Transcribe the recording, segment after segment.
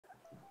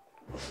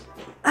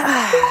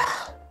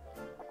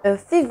The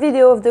 5th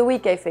video of the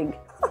week, I think.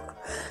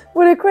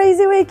 What a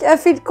crazy week! I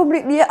feel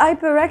completely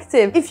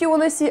hyperactive. If you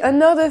want to see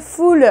another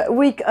full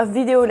week of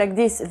video like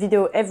this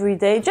video every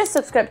day, just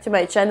subscribe to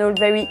my channel,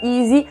 very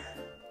easy.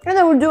 And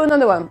I will do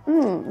another one.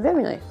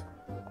 Very nice.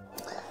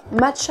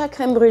 Matcha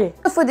crème brûlée.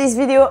 For this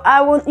video,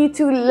 I want you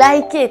to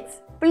like it.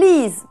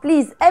 Please,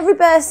 please, every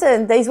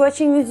person that is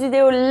watching this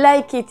video,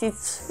 like it.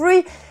 It's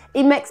free,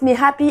 it makes me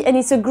happy, and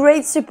it's a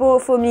great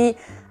support for me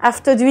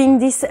after doing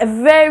this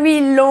very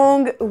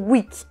long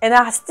week. And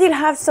I still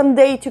have some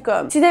day to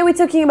come. Today we're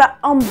talking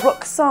about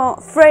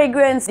Ambroxan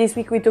fragrance. This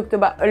week we talked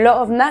about a lot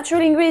of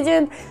natural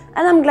ingredients,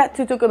 and I'm glad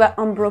to talk about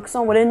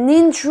Ambroxan. What an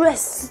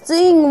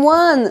interesting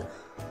one!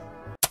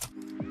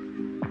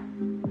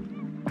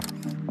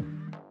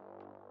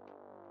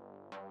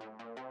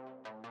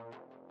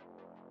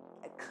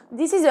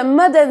 This is a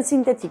modern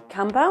synthetic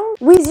compound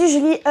with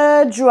usually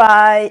a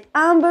dry,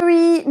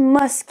 ambery,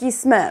 musky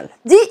smell.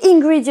 The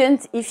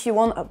ingredient, if you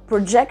want a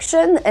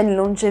projection and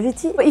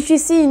longevity, if you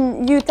see,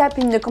 you tap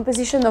in the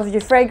composition of your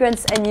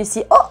fragrance and you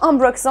see, oh,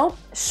 Ambroxan,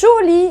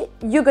 surely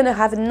you're gonna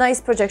have a nice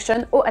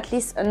projection or at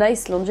least a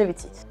nice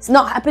longevity. It's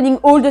not happening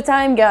all the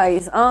time,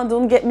 guys.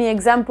 Don't get me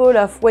example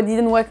of what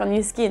didn't work on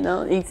your skin.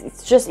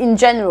 It's just in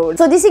general.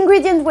 So this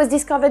ingredient was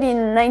discovered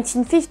in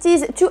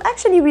 1950s to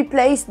actually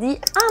replace the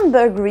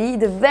ambergris,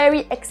 the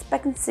very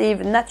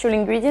expensive natural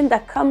ingredient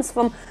that comes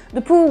from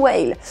the poor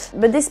whale.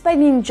 But despite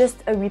being just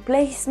a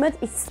replacement,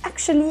 it's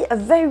actually a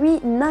very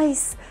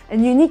nice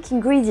and unique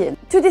ingredient.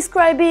 To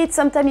describe it,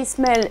 sometimes it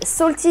smells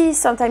salty,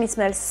 sometimes it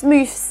smells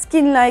smooth,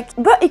 skin-like,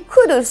 but it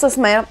could also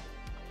smell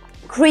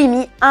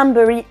creamy,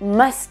 ambery,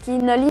 musky,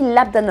 nearly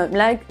labdanum,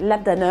 like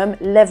labdanum,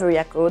 leathery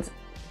accord.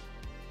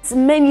 It's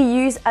mainly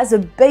used as a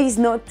base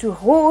note to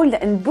hold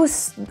and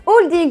boost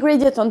all the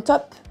ingredients on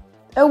top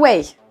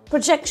away.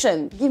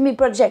 Projection, give me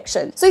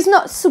projection. So it's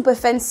not super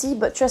fancy,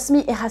 but trust me,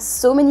 it has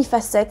so many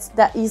facets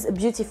that is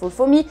beautiful.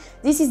 For me,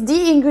 this is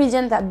the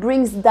ingredient that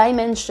brings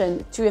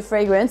dimension to a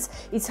fragrance.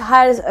 It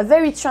has a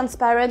very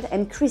transparent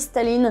and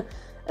crystalline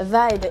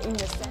vibe in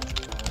the scent.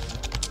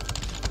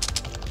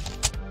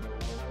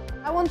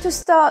 I want to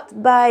start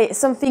by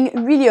something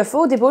really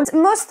affordable.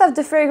 Most of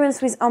the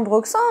fragrance with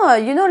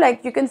Ambroxan, you know,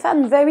 like you can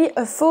find very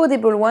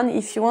affordable one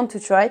if you want to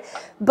try.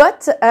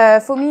 But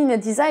for me, in a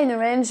designer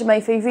range, my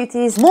favorite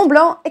is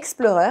Montblanc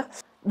Explorer.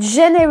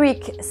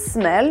 Generic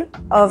smell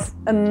of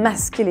a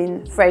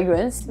masculine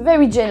fragrance,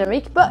 very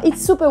generic, but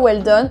it's super well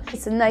done.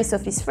 It's a nice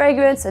office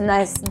fragrance, a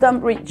nice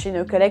dump rich in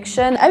a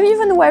collection. I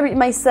even wear it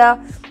myself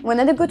when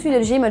I go to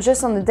the gym or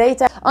just on the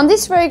date. On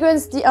this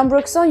fragrance, the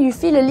Ambroxan, you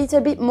feel a little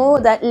bit more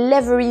that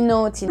leathery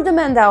note. The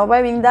men that are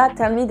wearing that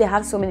tell me they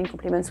have so many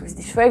compliments with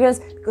this fragrance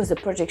because the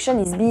projection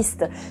is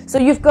beast. So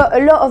you've got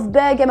a lot of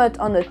bergamot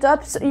on the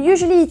top. So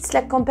usually it's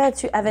like compared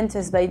to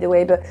Aventus, by the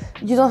way, but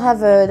you don't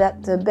have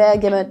that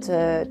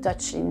bergamot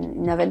touch.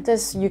 In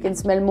Aventus, you can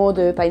smell more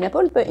the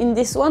pineapple, but in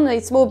this one,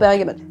 it's more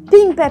bergamot.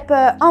 Pink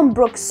pepper,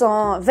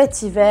 Ambroxan,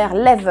 vetiver,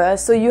 leather,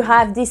 so you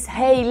have this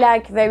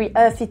hay-like, very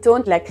earthy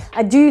tone. Like,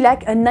 I do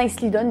like a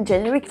nicely done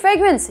generic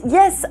fragrance.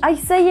 Yes, I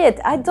say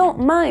it, I don't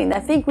mind. I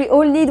think we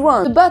all need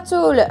one. The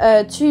bottle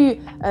to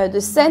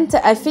the scent,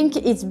 I think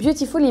it's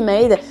beautifully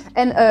made.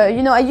 And,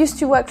 you know, I used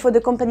to work for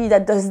the company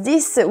that does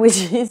this,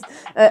 which is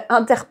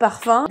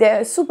Parfum.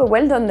 They're super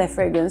well done, their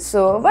fragrance,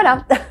 so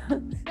voilà.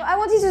 So I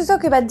wanted to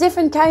talk about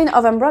different kind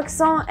of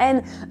Ambroxan,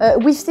 and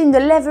we've seen the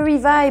leathery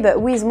vibe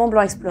with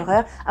Montblanc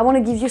Explorer. I want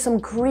to give you some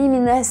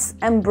creaminess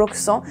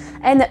Ambroxan,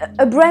 and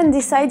a brand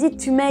decided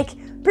to make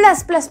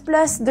plus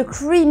the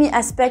creamy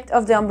aspect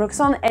of the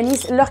Ambroxan, and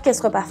it's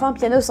l'Orchestre Parfum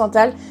Piano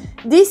Santal.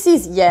 This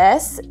is,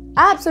 yes,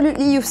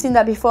 absolutely, you've seen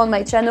that before on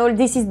my channel.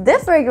 This is the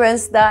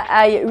fragrance that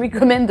I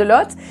recommend a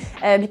lot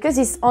because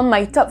it's on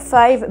my top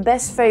 5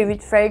 best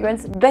favorite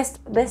fragrance. Best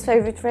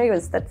favorite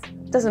fragrance, that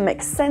doesn't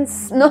make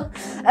sense, no?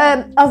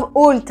 Of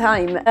all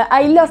time.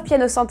 I love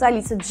Piano Santal.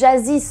 It's a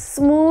jazzy,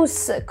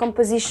 smooth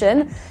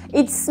composition.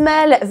 It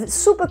smells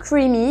super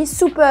creamy,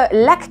 super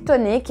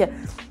lactonic,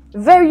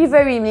 very,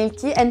 very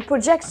milky and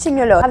projecting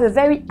a lot. I have a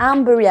very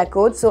ambery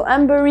accord. So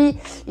ambery,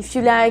 if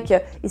you like,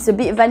 it's a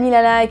bit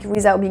vanilla-like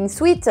without being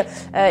sweet.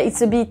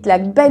 It's a bit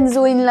like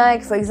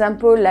benzoin-like, for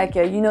example, like,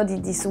 you know,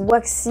 this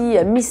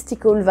waxy,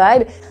 mystical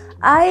vibe.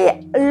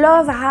 I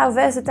love how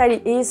versatile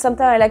it is.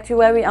 Sometimes I like to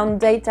wear it on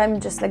daytime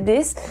just like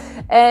this,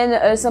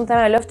 and sometimes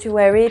I love to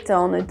wear it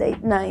on a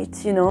date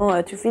night, you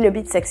know, to feel a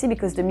bit sexy,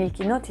 because the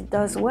milky note, it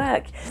does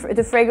work.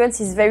 The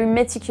fragrance is very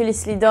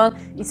meticulously done.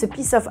 It's a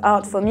piece of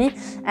art for me,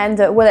 and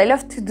what I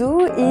love to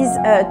do is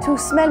to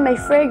smell my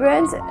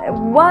fragrance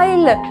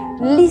while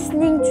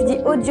listening to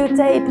the audio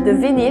tape, the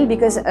vinyl,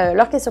 because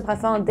l'Orchestre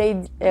Parfum,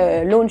 they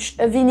launched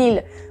a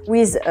vinyl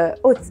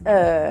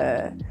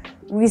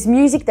with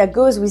music that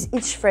goes with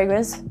each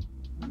fragrance.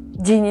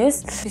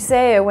 Genius. To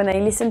say when I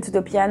listen to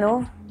the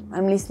piano,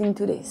 I'm listening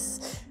to this.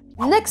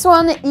 Next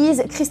one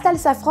is Crystal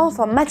Saffron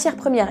from Matiere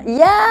Première.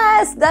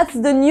 Yes, that's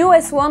the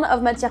newest one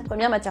of Matiere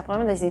Première. Matiere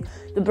Première is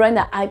the brand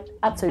that I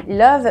absolutely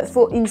love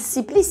for its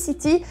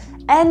simplicity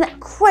and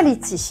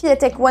quality. They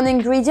take one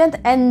ingredient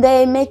and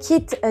they make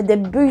it, they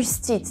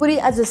boost it. Put it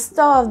at the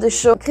star of the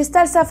show.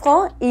 Crystal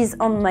Saffron is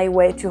on my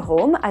way to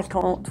home. I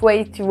can't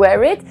wait to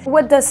wear it.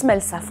 What does smell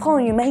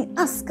saffron, you may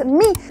ask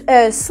me?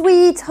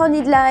 Sweet,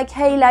 honey-like,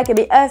 hay-like, a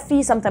bit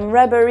earthy, sometimes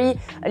rubbery,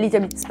 a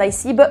little bit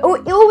spicy, but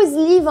it always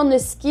leave on the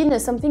skin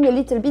something a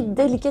little bit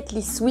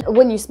delicately sweet.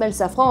 When you smell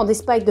saffron,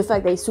 despite the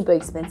fact that it's super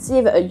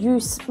expensive, you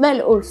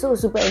smell also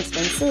super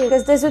expensive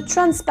because there's a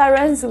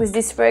transparency with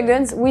this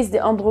fragrance, with the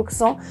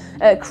Ambroxan.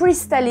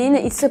 Crystalline,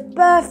 it's a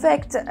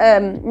perfect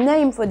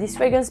name for this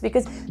fragrance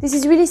because this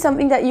is really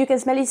something that you can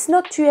smell. It's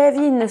not too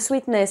heavy in the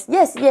sweetness.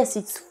 Yes,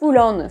 it's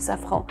full-on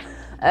saffron.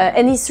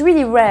 And it's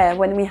really rare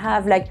when we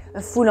have like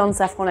a full-on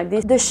saffron like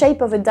this. The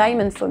shape of a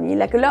diamond for me,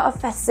 like a lot of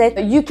facets.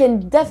 You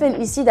can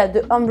definitely see that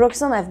the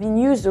Ambroxan have been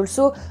used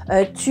also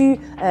to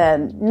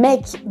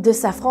make the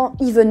saffron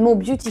even more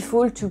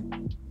beautiful, to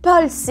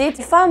pulse it.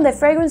 I found the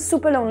fragrance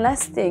super long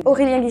lasting.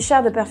 Aurélien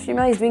Guichard, the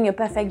perfumer, is doing a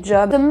perfect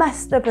job. The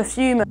master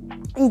perfume,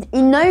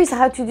 he knows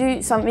how to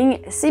do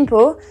something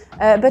simple,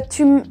 but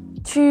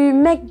to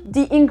make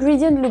the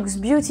ingredient looks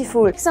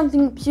beautiful.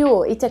 Something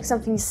pure, it takes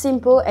something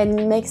simple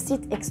and makes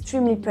it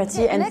extremely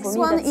pretty. And next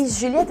one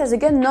is Juliette Has,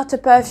 again, not a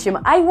perfume.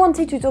 I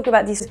wanted to talk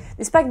about this,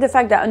 despite the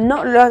fact that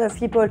not a lot of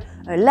people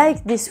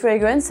like this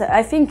fragrance.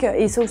 I think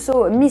it's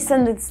also a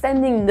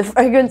misunderstanding the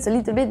fragrance a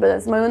little bit, but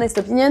that's my honest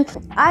opinion.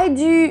 I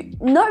do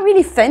not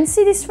really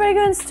fancy this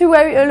fragrance to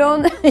wear it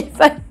alone, if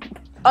I'm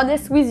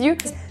honest with you.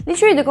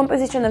 Literally, the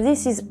composition of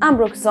this is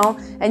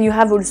Ambroxan, and you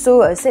have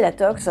also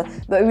Celatox,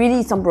 but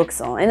really it's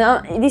Ambroxan.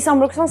 And this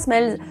Ambroxan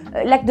smells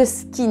like the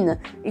skin.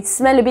 It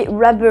smells a bit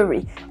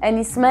rubbery, and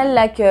it smells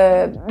like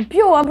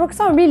pure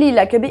Ambroxan, really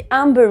like a bit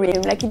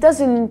ambery. Like it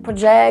doesn't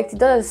project, it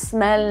doesn't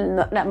smell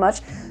not that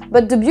much.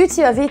 But the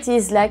beauty of it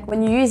is like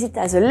when you use it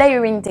as a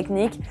layering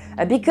technique,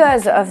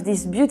 because of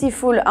this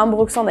beautiful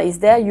Ambroxan that is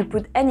there, you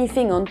put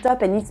anything on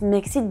top and it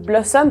makes it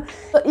blossom.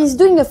 So it's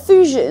doing a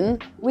fusion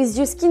with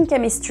your skin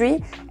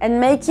chemistry and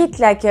make it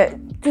like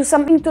do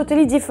something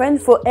totally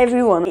different for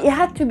everyone. It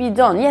had to be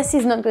done. Yes,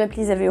 it's not going to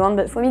please everyone,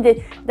 but for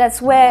me,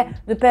 that's where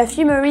the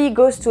perfumery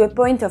goes to a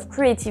point of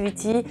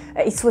creativity.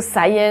 It's for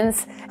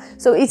science.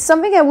 So it's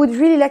something I would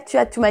really like to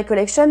add to my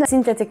collection.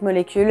 Synthetic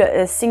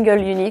molecule, single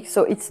unique,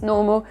 so it's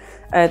normal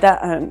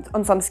that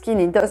on some skin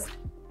it does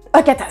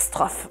a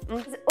catastrophe.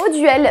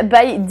 Duelle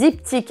by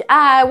Diptyque.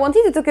 I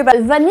wanted to talk about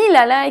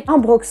vanilla like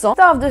Ambroxan.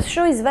 Star of the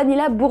show is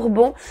vanilla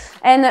bourbon,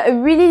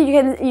 and really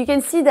you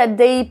can see that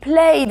they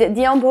played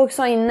the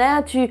Ambroxan in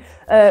there to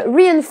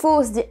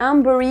reinforce the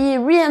ambery,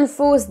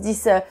 reinforce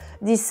this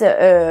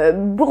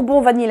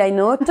bourbon vanilla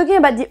note. I'm talking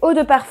about the eau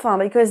de parfum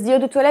because the eau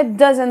de toilette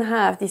doesn't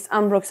have this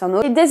Ambroxan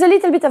note. There's a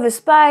little bit of a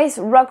spice,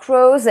 rock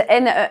rose,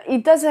 and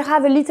it does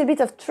have a little bit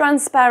of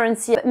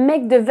transparency.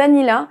 Make the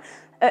vanilla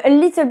a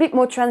little bit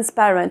more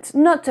transparent,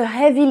 not a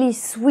heavily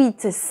sweet,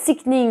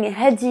 sickening,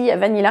 heady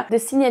vanilla. The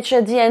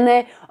signature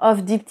DNA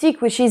of Diptyque,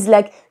 which is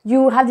like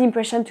you have the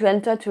impression to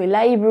enter to a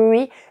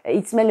library.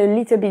 It smells a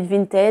little bit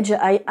vintage.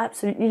 I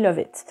absolutely love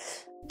it.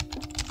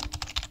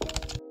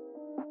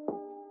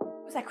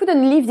 I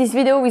couldn't leave this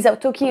video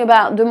without talking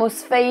about the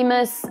most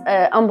famous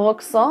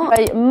Ambroxan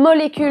by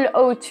Molecule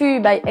 02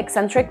 by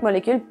Eccentric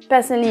Molecule.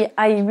 Personally,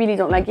 I really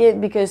don't like it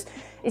because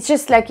it's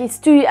just like, it's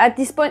too, at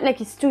this point, like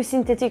it's too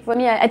synthetic for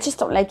me. I just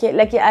don't like it.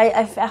 Like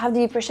I have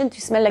the impression to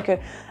smell like a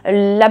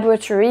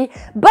laboratory,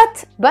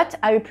 but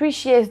I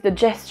appreciate the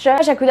gesture.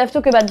 I could have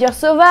talked about Dior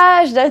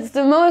Sauvage. That's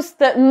the most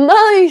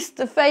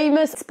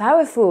famous. It's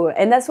powerful,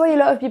 and that's why a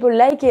lot of people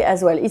like it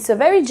as well. It's a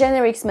very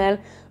generic smell,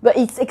 but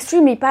it's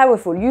extremely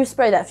powerful. You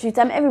spray that a few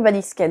times,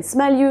 everybody can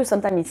smell you.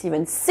 Sometimes it's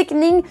even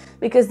sickening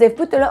because they've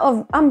put a lot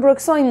of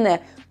Ambroxan in there.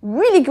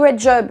 Really great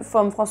job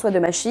from François de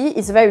Machy.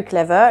 It's very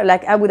clever,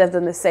 like I would have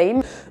done the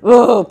same.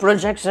 Oh,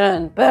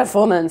 projection,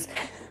 performance.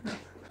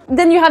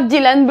 Then you have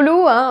Dylan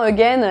Blue,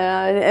 again,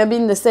 I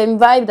mean the same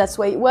vibe, that's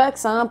why it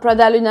works.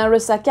 Prada Luna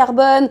Rossa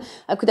Carbon.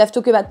 I could have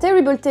talked about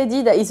Terrible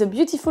Teddy, that is a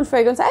beautiful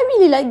fragrance. I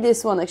really like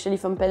this one actually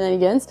from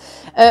Penhaligons.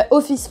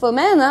 Office for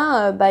Men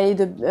by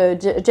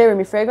the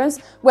Jeremy fragrance.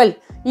 Well,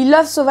 he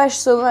loves Sauvage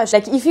so much.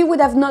 Like if he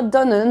would have not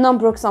done an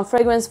Ambroxan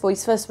fragrance for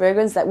his first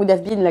fragrance, that would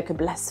have been like a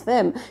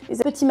blasphème. It's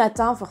a Petit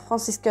Matin for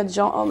Francis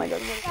Jean. Oh my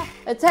god.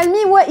 Tell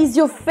me, what is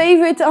your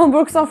favorite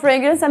Ambroxan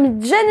fragrance?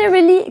 I'm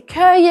generally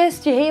curious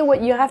to hear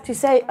what you have to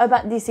say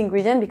about this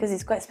ingredient because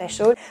it's quite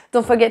special.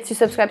 Don't forget to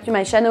subscribe to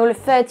my channel.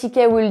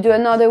 30k will do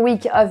another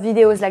week of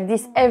videos like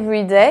this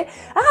every day.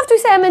 I have to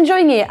say I'm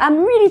enjoying it.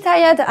 I'm really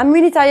tired. I'm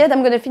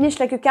gonna finish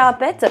like a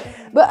carpet,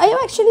 but I am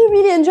actually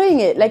really enjoying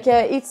it. Like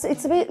it's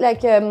a bit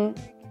like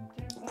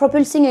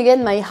propulsing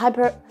again my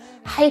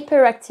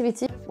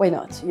hyperactivity. Why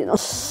not? You know,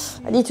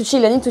 I need to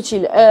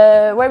chill.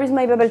 Where is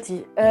my bubble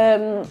tea?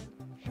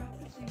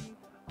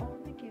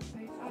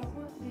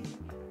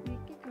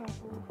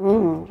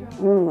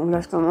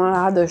 Parce qu'on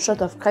a the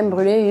shot of crème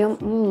brûlée.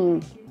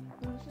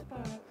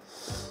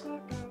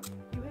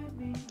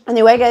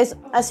 Anyway, guys,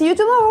 I'll see you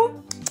tomorrow.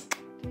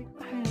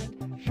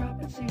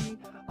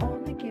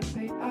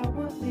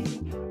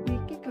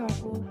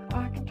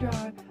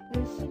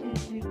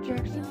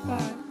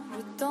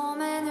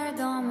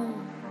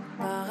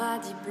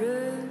 paradis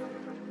bleu.